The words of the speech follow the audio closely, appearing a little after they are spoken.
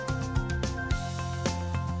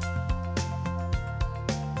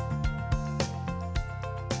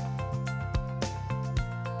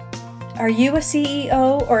Are you a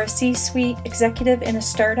CEO or a C-suite executive in a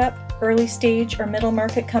startup, early stage, or middle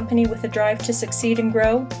market company with a drive to succeed and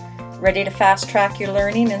grow? Ready to fast track your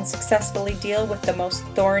learning and successfully deal with the most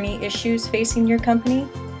thorny issues facing your company?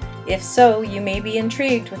 If so, you may be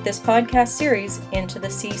intrigued with this podcast series, Into the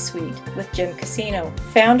C-Suite, with Jim Casino,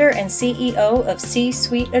 founder and CEO of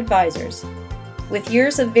C-Suite Advisors. With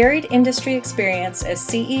years of varied industry experience as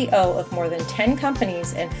CEO of more than 10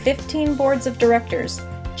 companies and 15 boards of directors,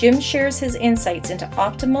 Jim shares his insights into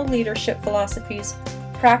optimal leadership philosophies,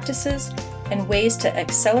 practices, and ways to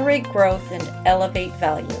accelerate growth and elevate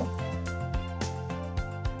value.